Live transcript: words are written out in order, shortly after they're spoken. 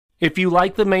If you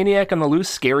like the Maniac on the Loose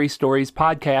Scary Stories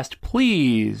podcast,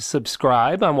 please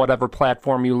subscribe on whatever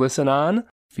platform you listen on.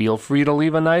 Feel free to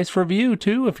leave a nice review,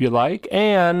 too, if you like,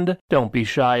 and don't be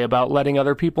shy about letting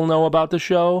other people know about the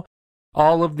show.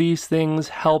 All of these things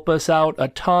help us out a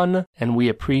ton, and we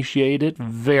appreciate it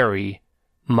very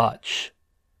much.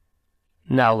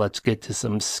 Now let's get to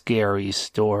some scary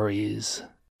stories.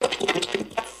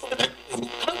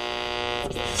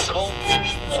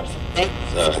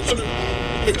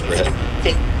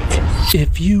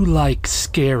 If you like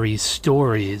scary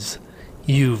stories,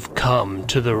 you've come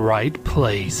to the right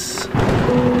place.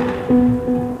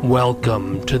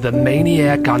 Welcome to the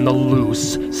Maniac on the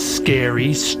Loose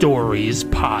Scary Stories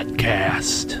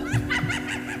podcast.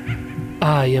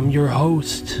 I am your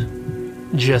host,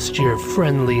 just your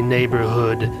friendly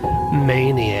neighborhood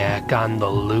Maniac on the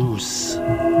Loose.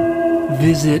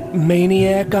 Visit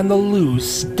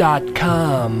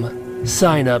maniacontheloose.com.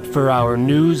 Sign up for our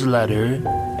newsletter,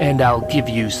 and I'll give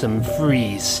you some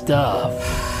free stuff.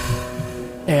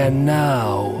 And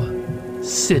now,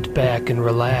 sit back and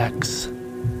relax.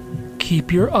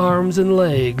 Keep your arms and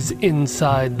legs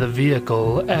inside the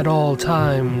vehicle at all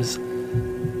times,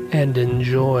 and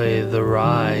enjoy the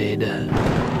ride.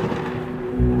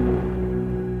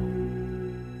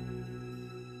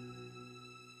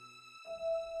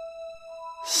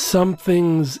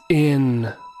 Something's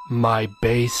in my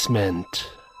basement.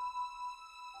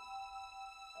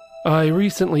 I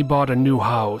recently bought a new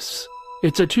house.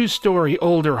 It's a 2-story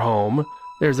older home.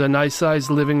 There's a nice-sized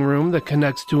living room that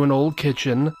connects to an old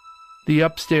kitchen. The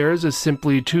upstairs is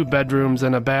simply 2 bedrooms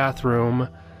and a bathroom.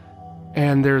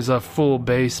 And there's a full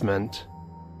basement.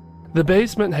 The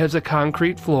basement has a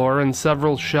concrete floor and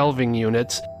several shelving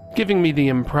units, giving me the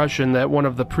impression that one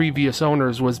of the previous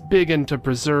owners was big into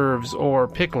preserves or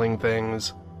pickling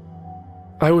things.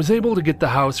 I was able to get the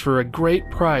house for a great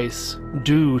price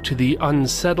due to the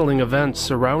unsettling events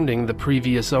surrounding the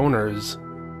previous owners.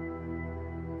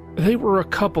 They were a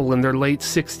couple in their late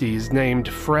 60s named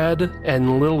Fred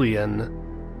and Lillian.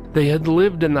 They had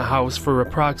lived in the house for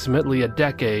approximately a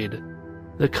decade.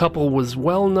 The couple was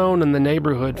well known in the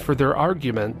neighborhood for their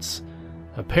arguments.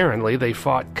 Apparently, they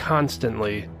fought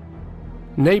constantly.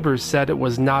 Neighbors said it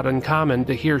was not uncommon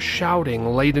to hear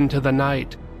shouting late into the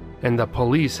night, and the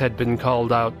police had been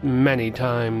called out many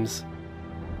times.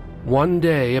 One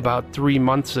day, about 3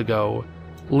 months ago,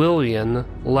 Lillian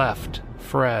left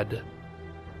Fred.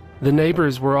 The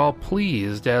neighbors were all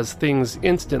pleased as things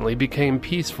instantly became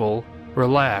peaceful,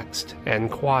 relaxed,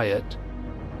 and quiet.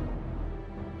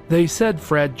 They said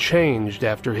Fred changed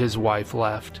after his wife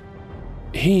left.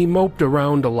 He moped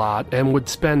around a lot and would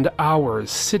spend hours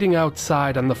sitting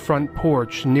outside on the front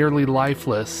porch, nearly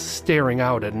lifeless, staring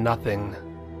out at nothing.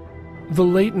 The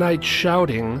late-night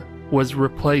shouting was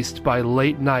replaced by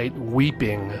late-night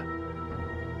weeping.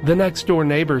 The next-door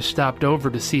neighbors stopped over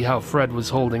to see how Fred was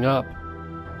holding up.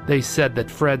 They said that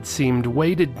Fred seemed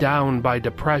weighted down by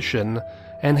depression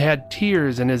and had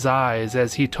tears in his eyes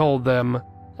as he told them,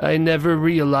 "I never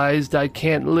realized I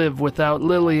can't live without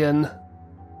Lillian."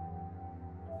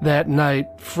 That night,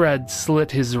 Fred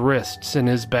slit his wrists in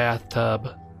his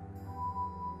bathtub.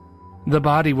 The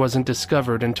body wasn't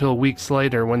discovered until weeks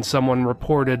later when someone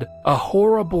reported a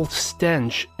horrible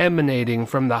stench emanating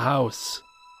from the house.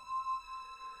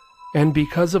 And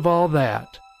because of all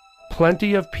that,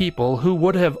 plenty of people who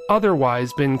would have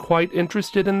otherwise been quite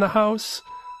interested in the house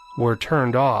were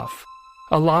turned off,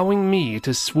 allowing me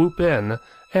to swoop in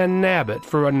and nab it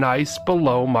for a nice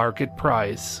below-market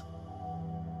price.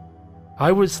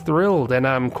 I was thrilled, and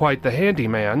I'm quite the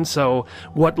handyman, so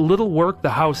what little work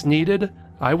the house needed,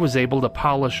 I was able to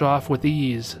polish off with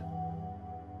ease.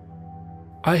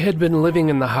 I had been living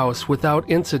in the house without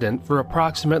incident for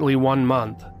approximately 1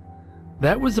 month.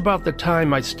 That was about the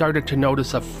time I started to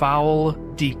notice a foul,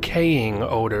 decaying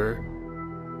odor.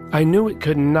 I knew it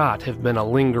could not have been a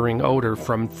lingering odor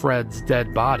from Fred's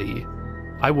dead body.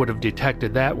 I would have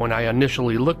detected that when I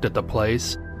initially looked at the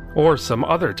place, or some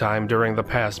other time during the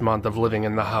past month of living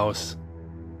in the house.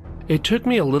 It took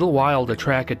me a little while to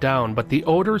track it down, but the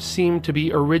odor seemed to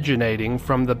be originating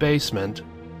from the basement.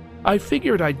 I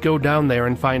figured I'd go down there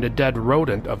and find a dead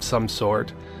rodent of some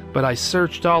sort, but I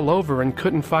searched all over and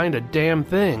couldn't find a damn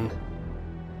thing.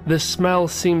 The smell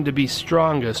seemed to be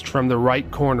strongest from the right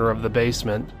corner of the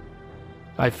basement.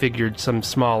 I figured some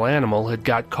small animal had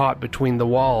got caught between the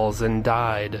walls and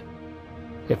died.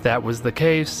 If that was the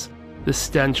case, the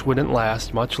stench wouldn't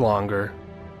last much longer.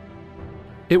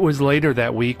 It was later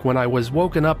that week when I was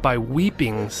woken up by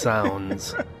weeping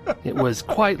sounds. It was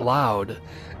quite loud.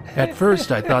 At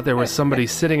first I thought there was somebody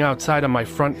sitting outside on my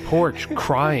front porch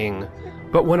crying,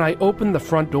 But when I opened the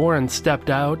front door and stepped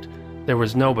out, there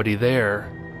was nobody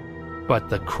there. But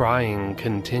the crying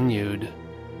continued.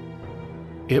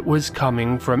 It was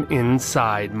coming from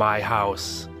inside my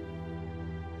house.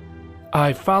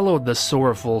 I followed the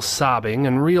sorrowful sobbing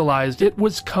and realized it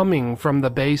was coming from the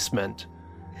basement.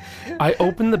 I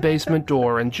opened the basement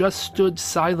door and just stood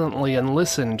silently and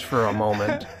listened for a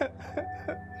moment.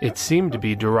 It seemed to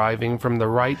be deriving from the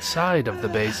right side of the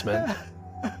basement.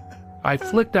 I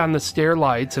flicked on the stair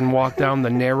lights and walked down the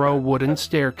narrow wooden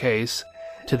staircase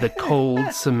to the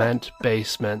cold cement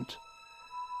basement.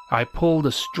 I pulled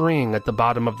a string at the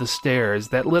bottom of the stairs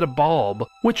that lit a bulb,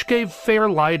 which gave fair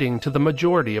lighting to the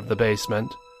majority of the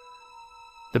basement.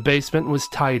 The basement was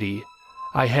tidy.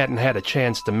 I hadn't had a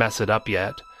chance to mess it up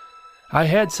yet. I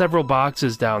had several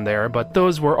boxes down there, but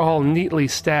those were all neatly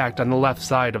stacked on the left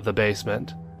side of the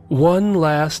basement. One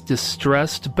last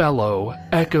distressed bellow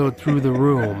echoed through the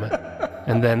room,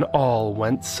 and then all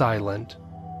went silent.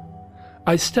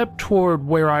 I stepped toward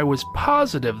where I was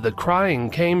positive the crying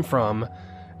came from,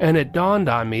 and it dawned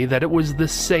on me that it was the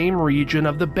same region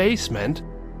of the basement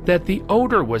that the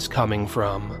odor was coming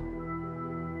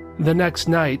from. The next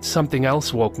night, something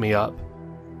else woke me up.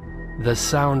 The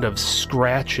sound of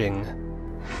scratching.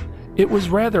 It was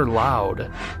rather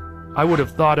loud. I would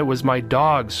have thought it was my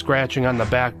dog scratching on the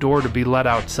back door to be let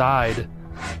outside,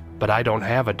 but I don't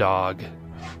have a dog.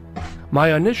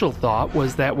 My initial thought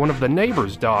was that one of the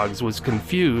neighbors' dogs was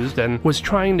confused and was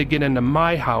trying to get into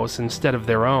my house instead of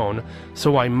their own,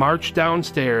 so I marched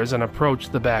downstairs and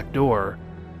approached the back door.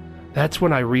 That's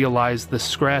when I realized the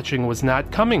scratching was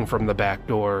not coming from the back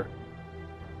door.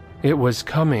 It was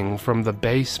coming from the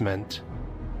basement.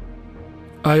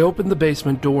 I opened the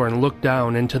basement door and looked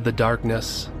down into the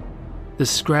darkness. The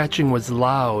scratching was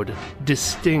loud,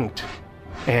 distinct,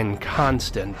 and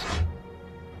constant.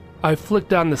 I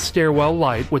flicked on the stairwell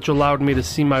light, which allowed me to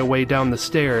see my way down the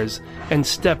stairs, and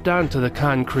stepped onto the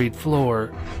concrete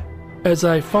floor. As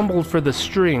I fumbled for the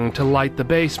string to light the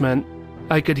basement,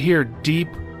 I could hear deep,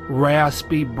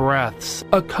 raspy breaths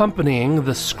accompanying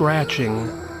the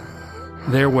scratching.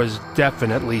 There was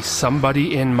definitely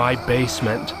somebody in my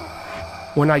basement.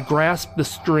 When I grasped the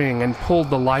string and pulled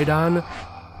the light on,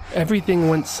 everything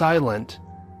went silent,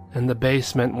 and the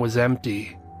basement was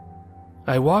empty.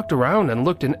 I walked around and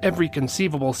looked in every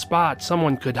conceivable spot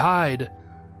someone could hide,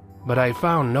 but I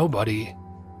found nobody.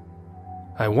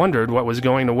 I wondered what was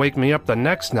going to wake me up the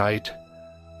next night,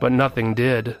 but nothing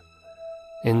did.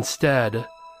 Instead,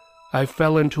 I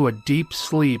fell into a deep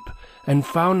sleep and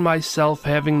found myself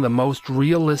having the most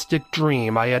realistic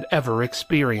dream I had ever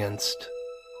experienced.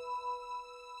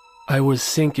 I was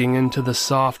sinking into the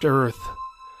soft earth.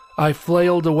 I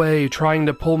flailed away, trying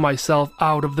to pull myself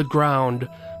out of the ground,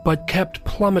 but kept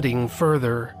plummeting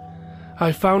further.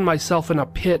 I found myself in a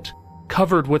pit,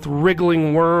 covered with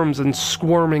wriggling worms and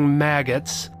squirming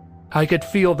maggots. I could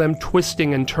feel them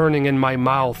twisting and turning in my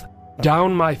mouth,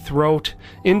 down my throat,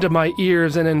 into my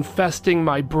ears, and infesting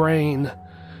my brain.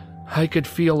 I could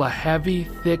feel a heavy,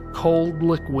 thick, cold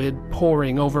liquid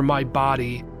pouring over my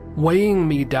body, weighing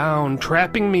me down,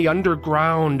 trapping me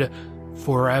underground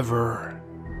forever.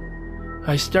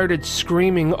 I started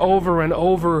screaming over and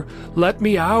over, "Let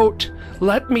me out!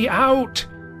 Let me out!"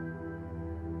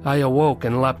 I awoke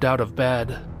and leapt out of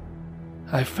bed.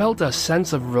 I felt a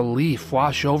sense of relief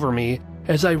wash over me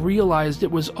as I realized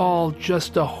it was all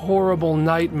just a horrible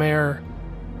nightmare.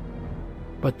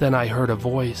 But then I heard a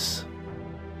voice.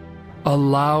 A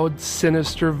loud,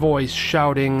 sinister voice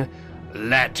shouting,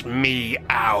 "Let me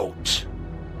out!"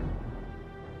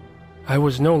 I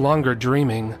was no longer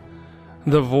dreaming.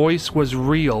 The voice was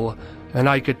real, and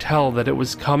I could tell that it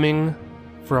was coming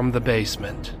from the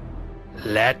basement.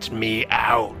 "Let me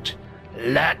out!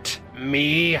 Let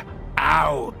me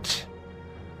out!"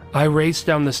 I raced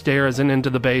down the stairs and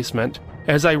into the basement.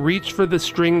 As I reached for the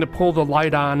string to pull the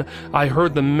light on, I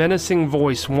heard the menacing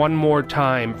voice one more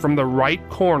time from the right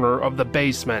corner of the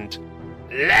basement.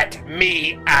 "Let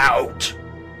me out!"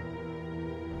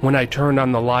 When I turned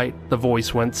on the light, the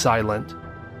voice went silent.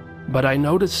 But I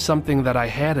noticed something that I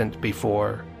hadn't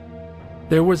before.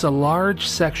 There was a large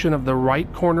section of the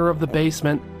right corner of the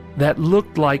basement that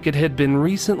looked like it had been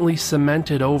recently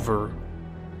cemented over.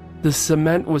 The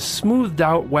cement was smoothed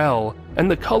out well, and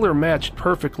the color matched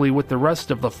perfectly with the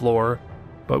rest of the floor,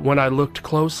 but when I looked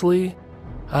closely,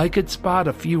 I could spot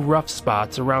a few rough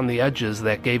spots around the edges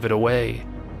that gave it away.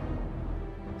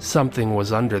 Something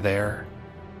was under there.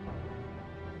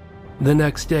 The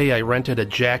next day, I rented a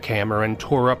jackhammer and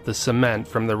tore up the cement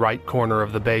from the right corner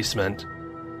of the basement.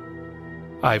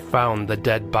 I found the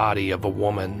dead body of a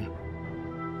woman.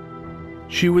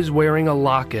 She was wearing a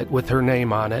locket with her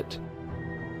name on it.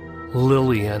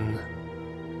 Lillian.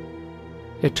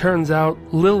 It turns out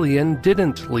Lillian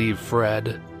didn't leave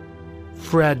Fred.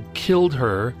 Fred killed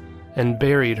her and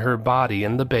buried her body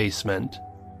in the basement.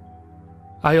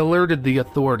 I alerted the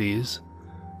authorities.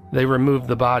 They removed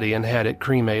the body and had it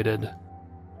cremated.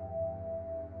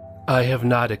 I have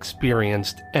not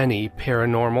experienced any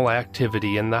paranormal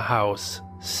activity in the house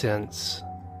since.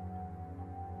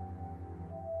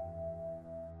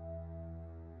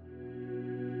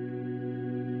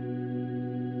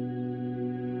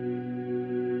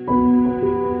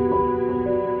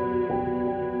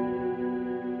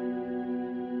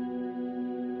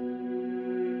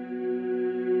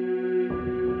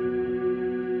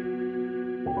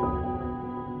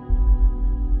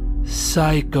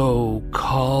 Psycho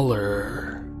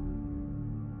Caller.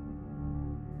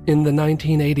 In the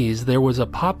 1980s, there was a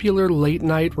popular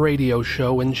late-night radio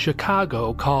show in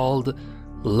Chicago called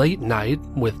Late Night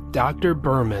with Dr.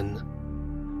 Berman.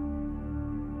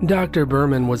 Dr.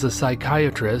 Berman was a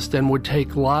psychiatrist and would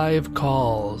take live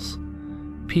calls.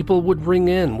 People would ring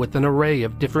in with an array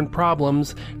of different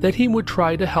problems that he would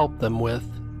try to help them with.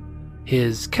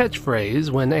 His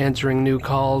catchphrase when answering new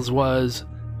calls was,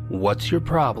 "What's your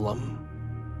problem?"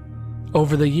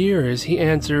 Over the years, he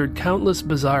answered countless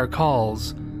bizarre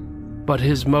calls, but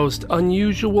his most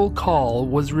unusual call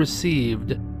was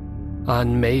received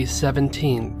on May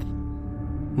 17th,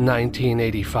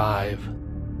 1985.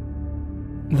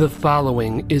 The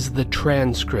following is the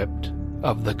transcript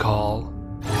of the call.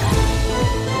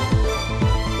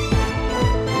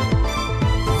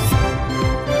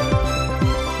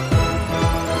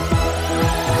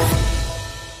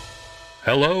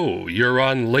 Hello, you're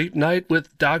on Late Night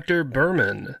with Dr.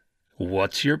 Berman.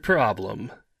 What's your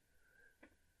problem?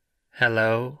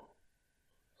 Hello?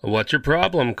 What's your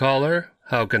problem, caller?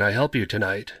 How can I help you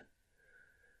tonight?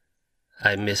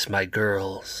 I miss my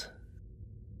girls.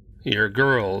 Your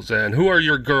girls? And who are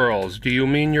your girls? Do you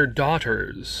mean your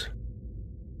daughters?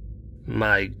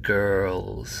 My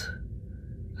girls.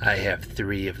 I have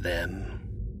 3 of them.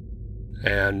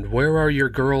 And where are your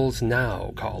girls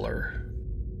now, caller?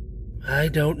 I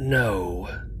don't know.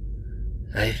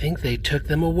 I think they took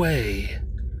them away.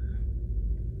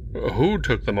 Who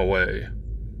took them away?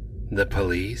 The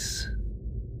police.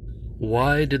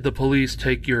 Why did the police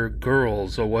take your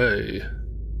girls away?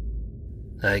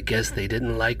 I guess they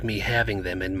didn't like me having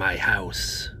them in my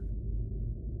house.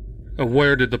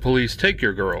 Where did the police take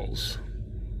your girls?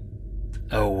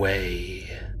 Away.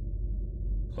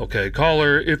 Okay,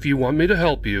 caller, if you want me to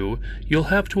help you, you'll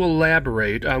have to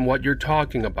elaborate on what you're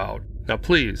talking about. Now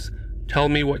please, tell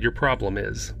me what your problem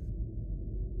is.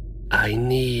 I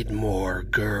need more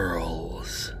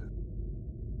girls.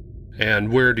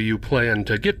 And where do you plan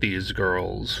to get these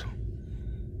girls?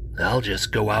 I'll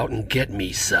just go out and get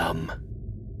me some.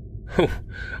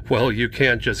 Well, you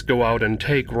can't just go out and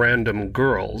take random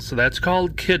girls. That's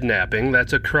called kidnapping.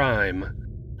 That's a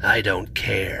crime. I don't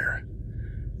care.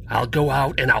 I'll go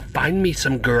out and I'll find me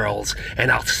some girls,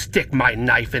 and I'll stick my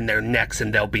knife in their necks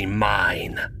and they'll be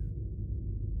mine.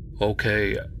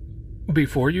 Okay,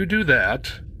 before you do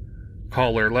that,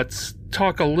 caller, let's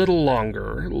talk a little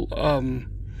longer.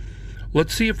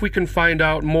 Let's see if we can find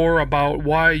out more about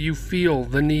why you feel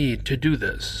the need to do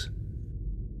this.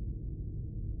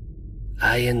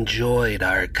 I enjoyed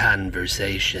our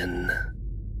conversation.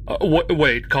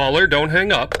 Wait, caller, don't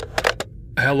hang up.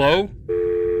 Hello?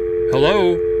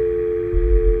 Hello?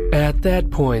 At that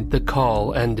point, the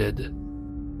call ended.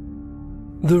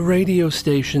 The radio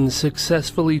station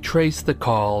successfully traced the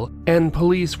call, and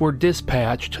police were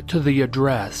dispatched to the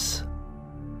address.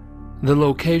 The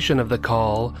location of the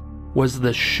call was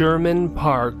the Sherman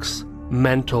Parks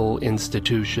Mental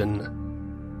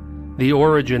Institution. The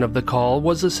origin of the call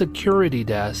was a security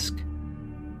desk.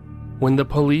 When the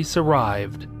police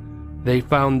arrived, they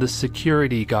found the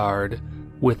security guard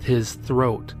with his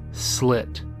throat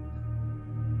slit.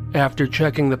 After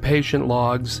checking the patient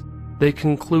logs, they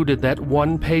concluded that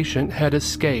one patient had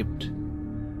escaped.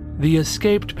 The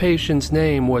escaped patient's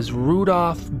name was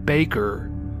Rudolph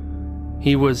Baker.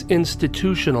 He was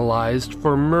institutionalized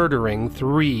for murdering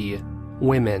 3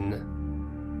 women.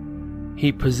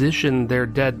 He positioned their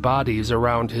dead bodies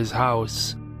around his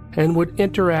house and would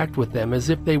interact with them as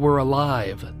if they were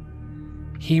alive.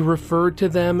 He referred to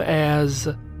them as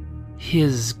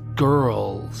his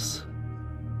girls.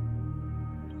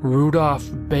 Rudolph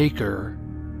Baker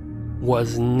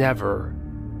was never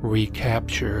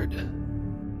recaptured.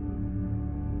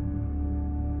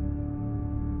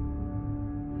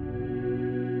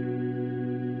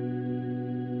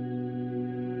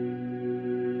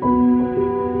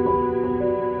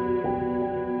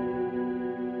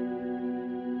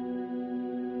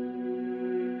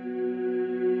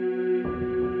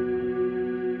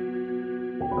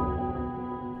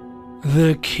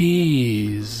 The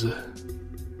keys.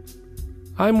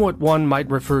 I'm what one might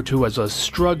refer to as a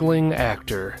struggling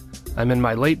actor. I'm in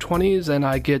my late 20s and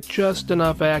I get just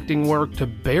enough acting work to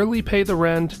barely pay the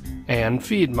rent and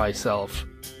feed myself.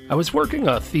 I was working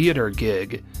a theater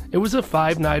gig. It was a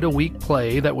 5-night-a-week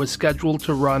play that was scheduled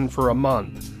to run for a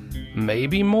month.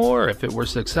 Maybe more if it were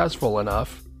successful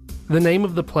enough. The name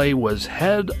of the play was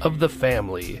Head of the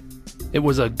Family. It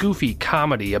was a goofy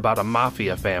comedy about a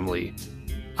mafia family.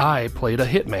 I played a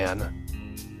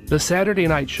hitman. The Saturday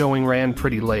night showing ran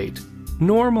pretty late.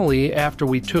 Normally, after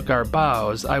we took our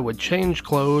bows, I would change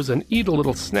clothes and eat a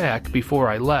little snack before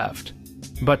I left.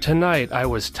 But tonight I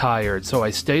was tired, so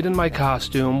I stayed in my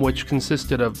costume, which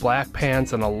consisted of black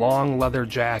pants and a long leather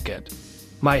jacket.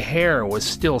 My hair was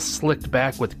still slicked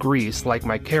back with grease like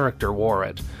my character wore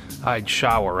it. I'd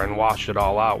shower and wash it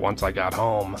all out once I got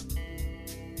home.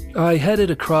 I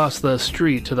headed across the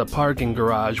street to the parking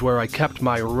garage where I kept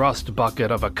my rust bucket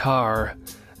of a car.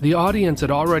 The audience had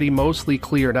already mostly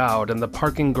cleared out and the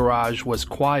parking garage was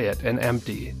quiet and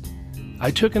empty.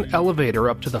 I took an elevator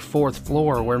up to the 4th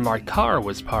floor where my car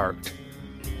was parked.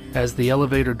 As the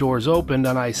elevator doors opened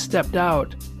and I stepped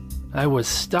out, I was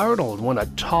startled when a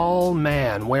tall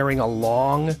man wearing a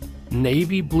long,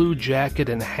 navy blue jacket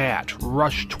and hat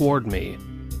rushed toward me.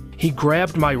 He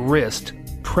grabbed my wrist,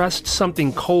 pressed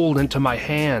something cold into my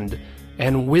hand,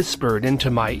 and whispered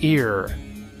into my ear,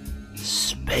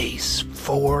 "Space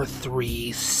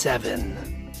 437.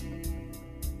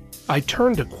 I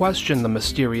turned to question the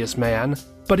mysterious man,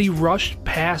 but he rushed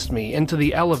past me into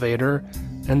the elevator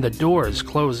and the doors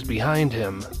closed behind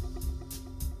him.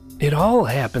 It all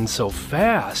happened so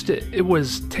fast, it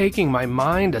was taking my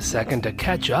mind a second to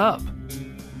catch up.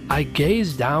 I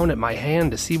gazed down at my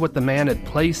hand to see what the man had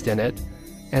placed in it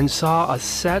and saw a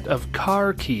set of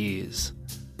car keys.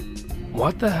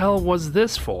 What the hell was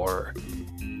this for?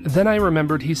 Then I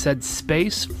remembered he said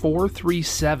Space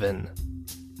 437.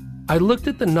 I looked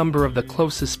at the number of the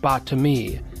closest spot to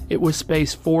me. It was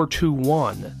Space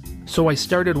 421, so I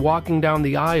started walking down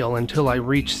the aisle until I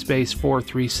reached Space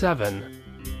 437.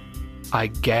 I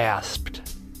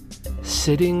gasped.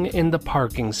 Sitting in the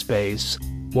parking space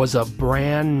was a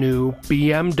brand new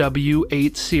BMW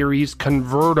 8 Series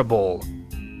convertible.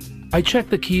 I checked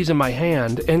the keys in my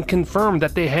hand and confirmed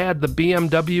that they had the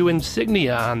BMW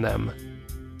insignia on them.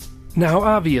 Now,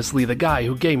 obviously, the guy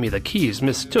who gave me the keys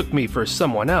mistook me for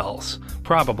someone else,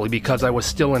 probably because I was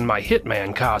still in my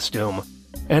hitman costume,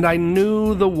 and I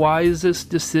knew the wisest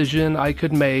decision I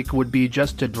could make would be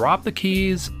just to drop the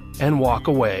keys and walk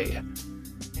away.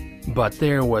 But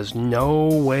there was no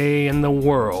way in the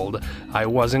world I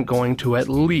wasn't going to at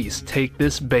least take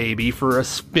this baby for a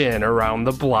spin around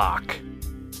the block.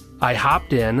 I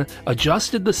hopped in,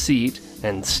 adjusted the seat,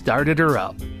 and started her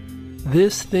up.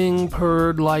 This thing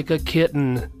purred like a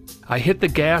kitten. I hit the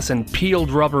gas and peeled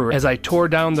rubber as I tore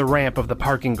down the ramp of the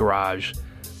parking garage.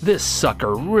 This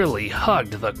sucker really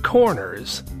hugged the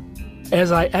corners.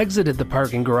 As I exited the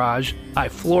parking garage, I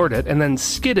floored it and then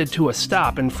skidded to a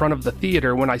stop in front of the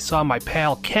theater when I saw my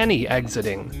pal Kenny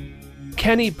exiting.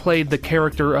 Kenny played the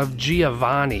character of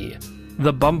Giovanni,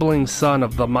 the bumbling son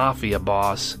of the mafia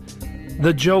boss.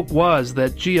 The joke was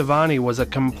that Giovanni was a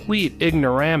complete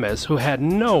ignoramus who had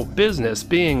no business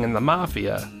being in the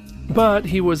mafia. But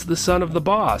he was the son of the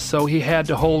boss, so he had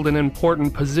to hold an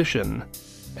important position.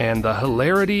 And the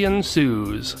hilarity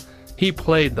ensues. He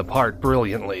played the part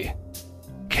brilliantly.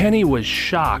 Kenny was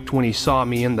shocked when he saw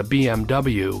me in the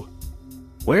BMW.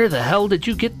 "Where the hell did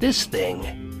you get this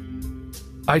thing?"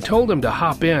 I told him to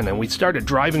hop in and we started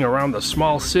driving around the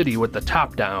small city with the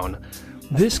top down.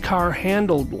 This car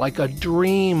handled like a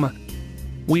dream.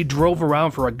 We drove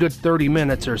around for a good 30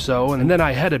 minutes or so, and then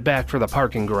I headed back for the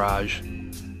parking garage.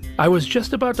 I was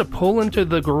just about to pull into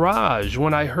the garage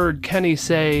when I heard Kenny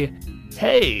say,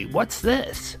 "Hey, what's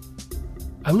this?"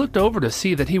 I looked over to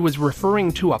see that he was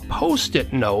referring to a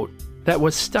Post-it note that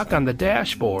was stuck on the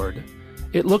dashboard.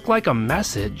 It looked like a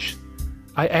message.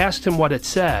 I asked him what it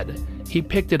said. He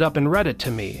picked it up and read it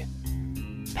to me.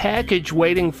 "Package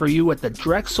waiting for you at the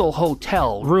Drexel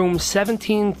Hotel, room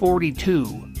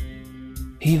 1742.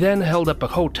 He then held up a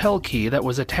hotel key that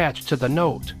was attached to the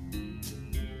note.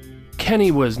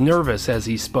 Kenny was nervous as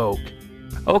he spoke.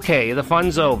 "Okay, the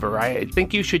fun's over. I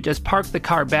think you should just park the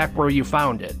car back where you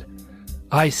found it."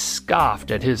 I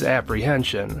scoffed at his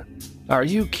apprehension. "Are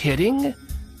you kidding?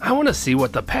 I want to see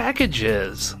what the package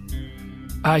is."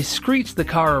 I screeched the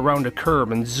car around a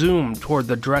curb and zoomed toward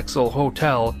the Drexel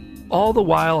Hotel, all the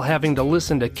while having to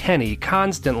listen to Kenny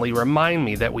constantly remind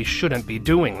me that we shouldn't be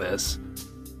doing this.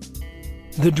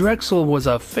 The Drexel was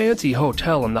a fancy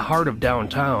hotel in the heart of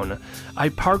downtown. I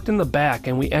parked in the back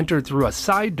and we entered through a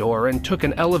side door and took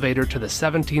an elevator to the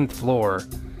 17th floor.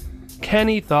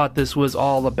 Kenny thought this was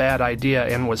all a bad idea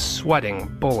and was sweating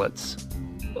bullets.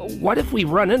 What if we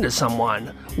run into someone?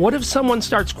 What if someone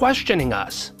starts questioning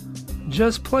us?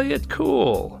 Just play it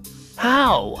cool.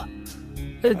 How?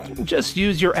 Just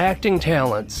use your acting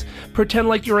talents. Pretend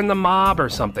like you're in the mob or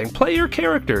something. Play your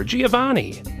character,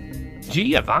 Giovanni.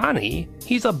 Giovanni?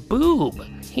 He's a boob.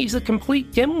 He's a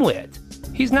complete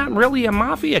dimwit. He's not really a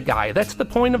mafia guy. That's the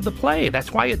point of the play.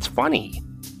 That's why it's funny.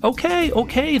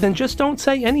 Okay, then just don't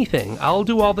say anything. I'll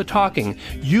do all the talking.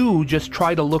 You just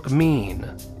try to look mean.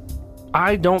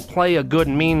 I don't play a good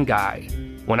mean guy.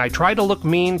 When I try to look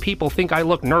mean, people think I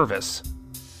look nervous.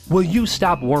 Will you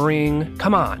stop worrying?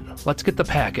 Come on, let's get the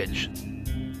package.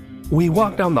 We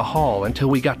walked down the hall until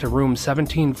we got to room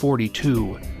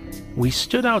 1742. We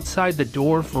stood outside the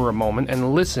door for a moment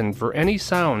and listened for any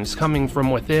sounds coming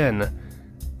from within,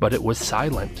 but it was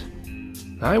silent.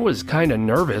 I was kinda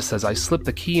nervous as I slipped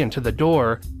the key into the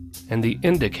door, and the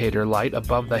indicator light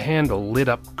above the handle lit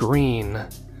up green.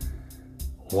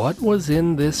 What was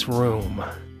in this room?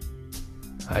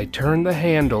 I turned the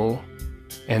handle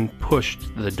and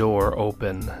pushed the door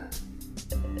open.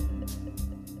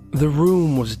 The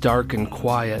room was dark and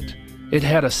quiet. It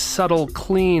had a subtle,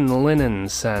 clean linen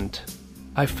scent.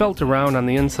 I felt around on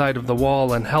the inside of the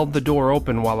wall and held the door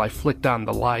open while I flicked on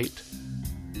the light.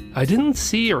 I didn't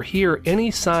see or hear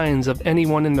any signs of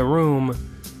anyone in the room,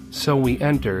 so we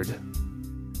entered.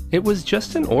 It was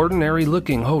just an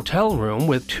ordinary-looking hotel room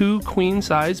with 2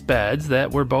 queen-size beds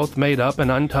that were both made up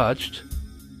and untouched.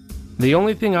 The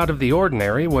only thing out of the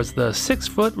ordinary was the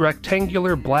 6-foot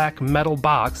rectangular black metal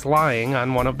box lying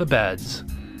on one of the beds.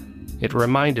 It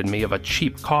reminded me of a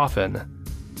cheap coffin.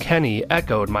 Kenny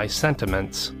echoed my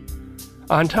sentiments.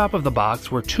 On top of the box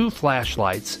were 2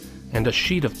 flashlights and a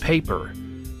sheet of paper.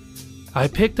 I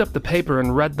picked up the paper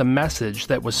and read the message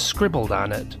that was scribbled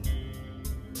on it.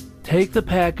 Take the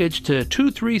package to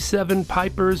 237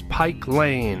 Piper's Pike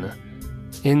Lane.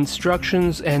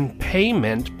 Instructions and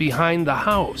payment behind the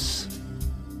house.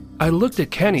 I looked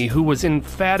at Kenny, who was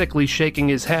emphatically shaking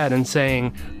his head and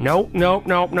saying, "No, no,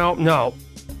 no, no, no."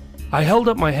 I held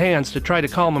up my hands to try to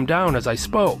calm him down as I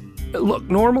spoke. Look,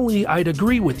 normally I'd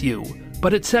agree with you,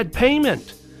 but it said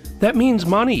payment. That means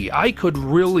money. I could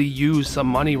really use some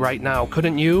money right now,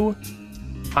 couldn't you?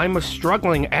 I'm a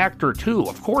struggling actor too,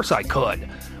 of course I could,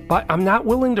 but I'm not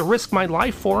willing to risk my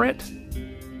life for it.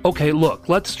 Okay, look,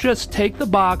 let's just take the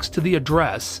box to the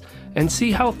address and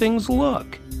see how things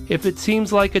look. If it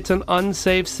seems like it's an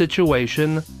unsafe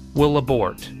situation, we'll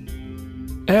abort.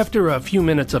 After a few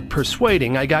minutes of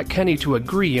persuading, I got Kenny to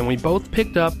agree and we both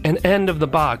picked up an end of the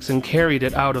box and carried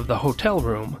it out of the hotel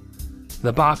room.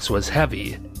 The box was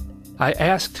heavy. I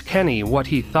asked Kenny what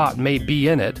he thought may be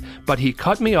in it, but he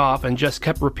cut me off and just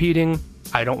kept repeating,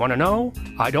 "I don't want to know,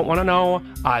 I don't want to know,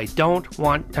 I don't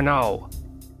want to know."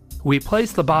 We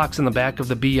placed the box in the back of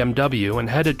the BMW and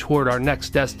headed toward our next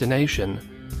destination.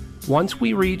 Once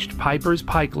we reached Piper's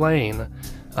Pike Lane,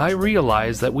 I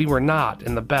realized that we were not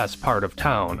in the best part of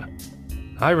town.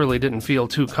 I really didn't feel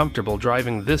too comfortable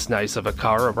driving this nice of a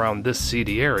car around this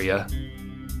seedy area.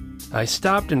 I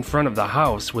stopped in front of the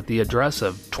house with the address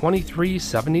of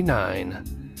 2379.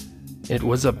 It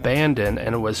was abandoned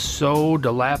and it was so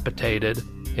dilapidated,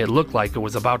 it looked like it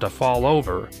was about to fall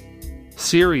over.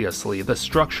 Seriously, the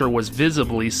structure was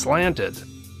visibly slanted.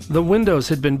 The windows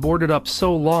had been boarded up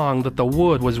so long that the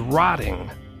wood was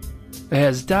rotting.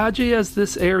 As dodgy as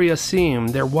this area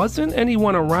seemed, there wasn't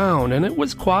anyone around and it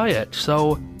was quiet,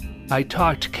 so I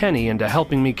talked Kenny into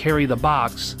helping me carry the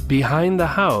box behind the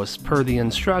house per the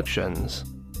instructions.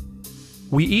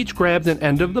 We each grabbed an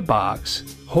end of the box,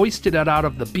 hoisted it out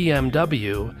of the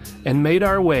BMW, and made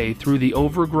our way through the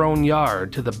overgrown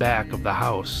yard to the back of the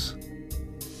house.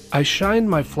 I shined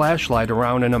my flashlight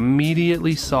around and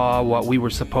immediately saw what we were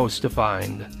supposed to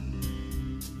find.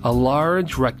 A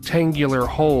large rectangular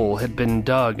hole had been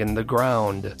dug in the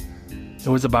ground. It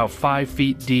was about 5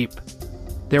 feet deep.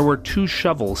 There were 2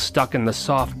 shovels stuck in the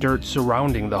soft dirt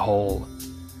surrounding the hole.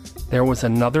 There was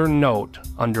another note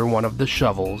under one of the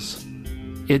shovels.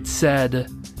 It said,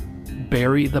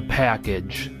 "Bury the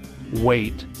package.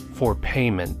 Wait for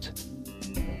payment."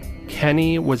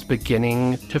 Kenny was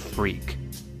beginning to freak.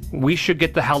 "We should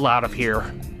get the hell out of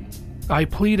here." I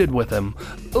pleaded with him.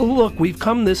 "Look, we've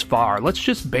come this far. Let's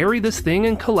just bury this thing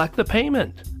and collect the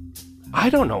payment." I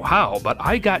don't know how, but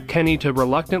I got Kenny to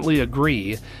reluctantly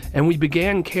agree, and we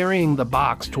began carrying the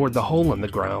box toward the hole in the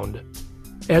ground.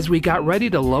 As we got ready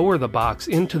to lower the box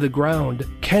into the ground,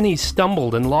 Kenny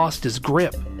stumbled and lost his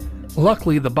grip.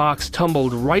 Luckily, the box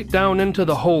tumbled right down into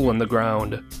the hole in the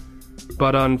ground,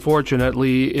 but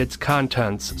unfortunately, its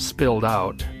contents spilled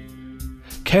out.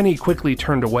 Kenny quickly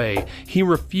turned away. He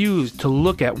refused to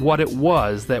look at what it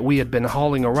was that we had been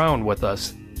hauling around with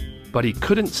us, but he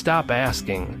couldn't stop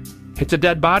asking. "It's a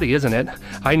dead body, isn't it?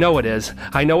 I know it is.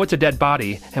 I know it's a dead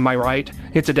body. Am I right?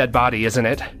 It's a dead body, isn't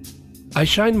it?" I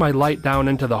shined my light down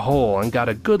into the hole and got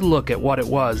a good look at what it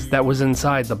was that was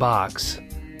inside the box.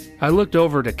 I looked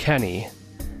over to Kenny.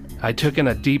 I took in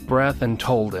a deep breath and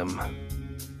told him,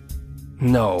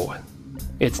 "No,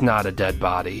 it's not a dead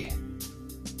body."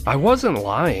 I wasn't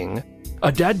lying.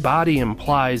 A dead body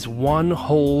implies one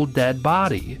whole dead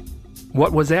body.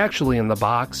 What was actually in the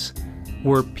box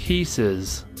were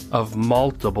pieces of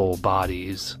multiple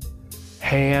bodies.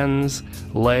 Hands,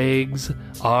 legs,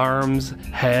 arms,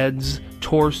 heads,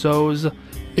 torsos.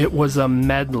 It was a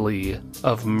medley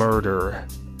of murder.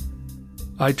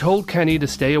 I told Kenny to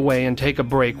stay away and take a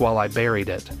break while I buried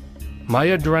it. My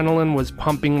adrenaline was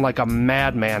pumping like a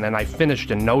madman and I finished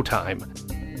in no time.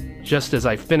 Just as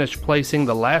I finished placing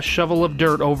the last shovel of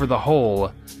dirt over the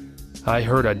hole, I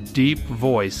heard a deep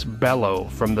voice bellow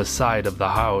from the side of the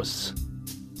house.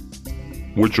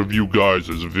 "Which of you guys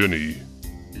is Vinny?"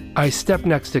 I stepped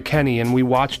next to Kenny and we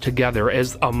watched together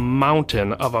as a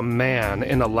mountain of a man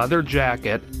in a leather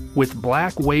jacket with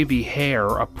black wavy hair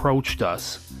approached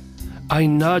us. I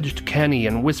nudged Kenny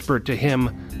and whispered to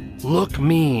him, "Look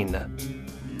mean."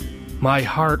 My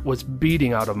heart was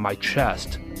beating out of my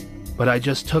chest, but I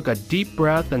just took a deep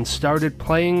breath and started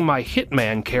playing my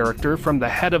hitman character from the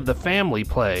Head of the Family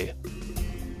play.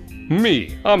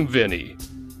 "Me, I'm Vinny."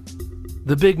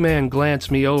 The big man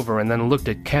glanced me over and then looked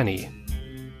at Kenny.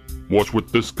 "What's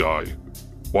with this guy?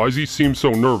 Why's he seem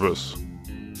so nervous?"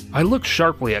 I looked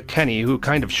sharply at Kenny, who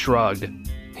kind of shrugged.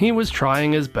 He was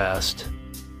trying his best.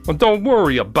 "Don't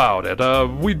worry about it.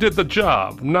 We did the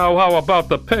job. Now how about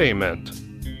the payment?"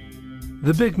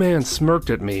 The big man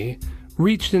smirked at me,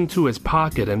 reached into his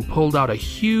pocket and pulled out a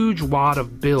huge wad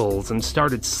of bills and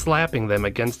started slapping them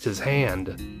against his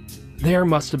hand. There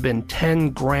must have been 10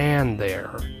 grand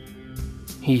there.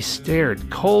 He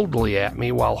stared coldly at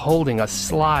me while holding a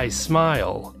sly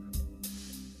smile.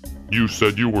 "You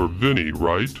said you were Vinny,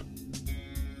 right?"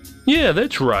 "Yeah,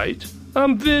 that's right.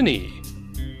 I'm Vinny."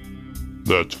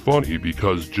 "That's funny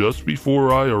because just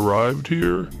before I arrived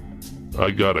here, I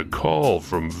got a call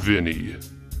from Vinny.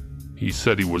 He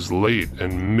said he was late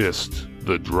and missed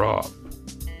the drop."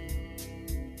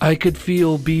 I could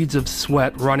feel beads of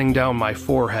sweat running down my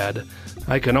forehead.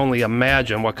 I can only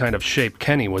imagine what kind of shape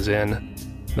Kenny was in.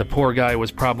 The poor guy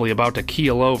was probably about to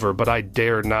keel over, but I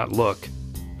dared not look.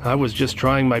 I was just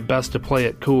trying my best to play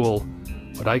it cool,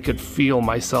 but I could feel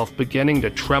myself beginning to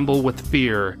tremble with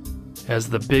fear as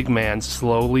the big man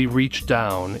slowly reached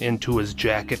down into his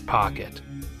jacket pocket.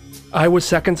 I was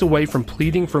seconds away from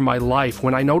pleading for my life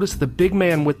when I noticed the big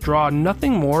man withdraw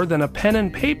nothing more than a pen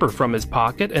and paper from his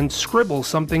pocket and scribble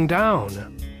something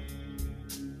down.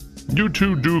 "You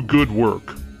two do good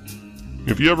work.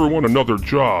 If you ever want another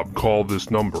job, call this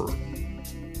number."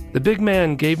 The big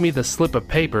man gave me the slip of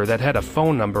paper that had a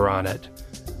phone number on it.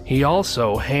 He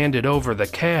also handed over the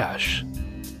cash.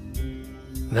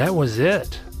 That was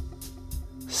it.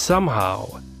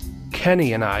 Somehow,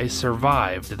 Kenny and I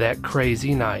survived that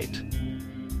crazy night.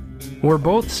 We're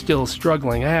both still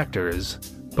struggling actors,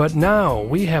 but now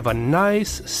we have a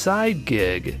nice side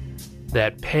gig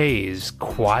that pays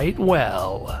quite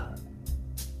well.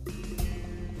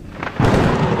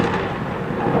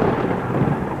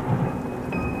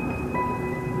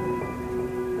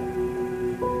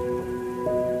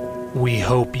 We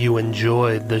hope you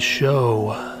enjoyed the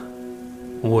show.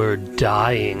 We're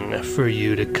dying for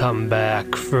you to come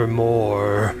back for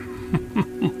more.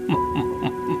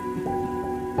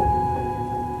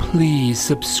 Please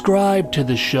subscribe to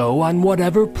the show on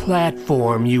whatever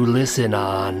platform you listen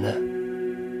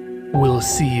on. We'll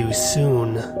see you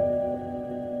soon.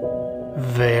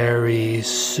 Very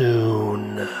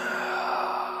soon.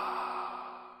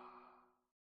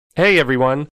 Hey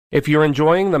everyone. If you're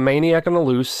enjoying the Maniac on the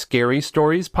Loose Scary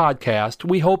Stories podcast,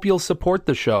 we hope you'll support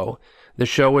the show. The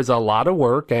show is a lot of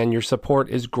work, and your support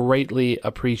is greatly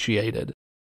appreciated.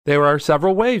 There are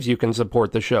several ways you can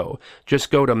support the show.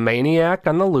 Just go to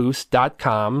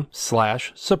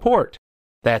maniacontheloose.com/support.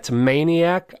 That's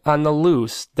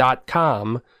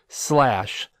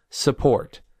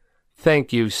maniacontheloose.com/support.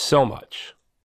 Thank you so much.